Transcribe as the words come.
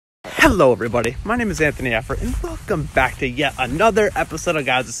Hello everybody, my name is Anthony Effort and welcome back to yet another episode of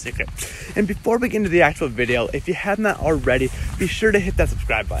God's Secret. And before we get into the actual video, if you have not already, be sure to hit that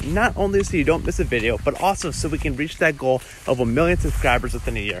subscribe button. Not only so you don't miss a video, but also so we can reach that goal of 1 million subscribers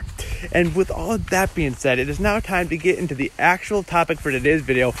within a year. And with all of that being said, it is now time to get into the actual topic for today's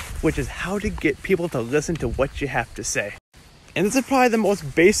video, which is how to get people to listen to what you have to say. And this is probably the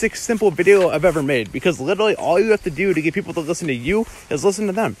most basic, simple video I've ever made, because literally all you have to do to get people to listen to you is listen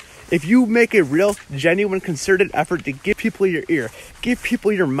to them. If you make a real, genuine, concerted effort to give people your ear, give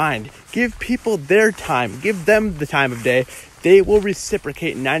people your mind, give people their time, give them the time of day, they will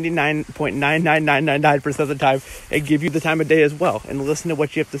reciprocate 99.99999% of the time and give you the time of day as well and listen to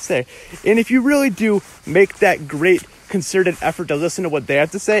what you have to say. And if you really do make that great concerted effort to listen to what they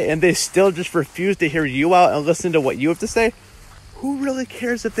have to say and they still just refuse to hear you out and listen to what you have to say, who really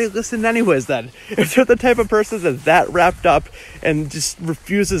cares if they listen anyways then? If they're the type of person that's that wrapped up and just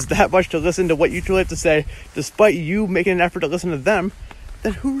refuses that much to listen to what you truly have to say, despite you making an effort to listen to them,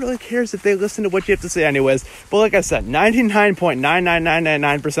 then who really cares if they listen to what you have to say anyways? But like I said,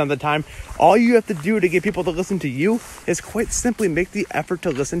 99.99999% of the time, all you have to do to get people to listen to you is quite simply make the effort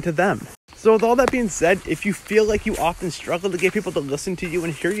to listen to them. So with all that being said, if you feel like you often struggle to get people to listen to you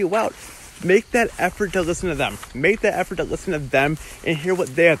and hear you out, make that effort to listen to them. Make that effort to listen to them and hear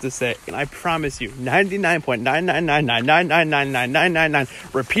what they have to say. And I promise you,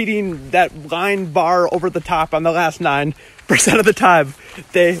 99.999999999, repeating that line bar over the top on the last 9% of the time,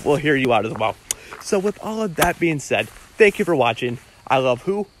 they will hear you out as well. So with all of that being said, thank you for watching. I love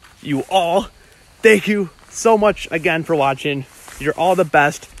you all. Thank you so much again for watching. You're all the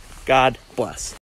best. God bless.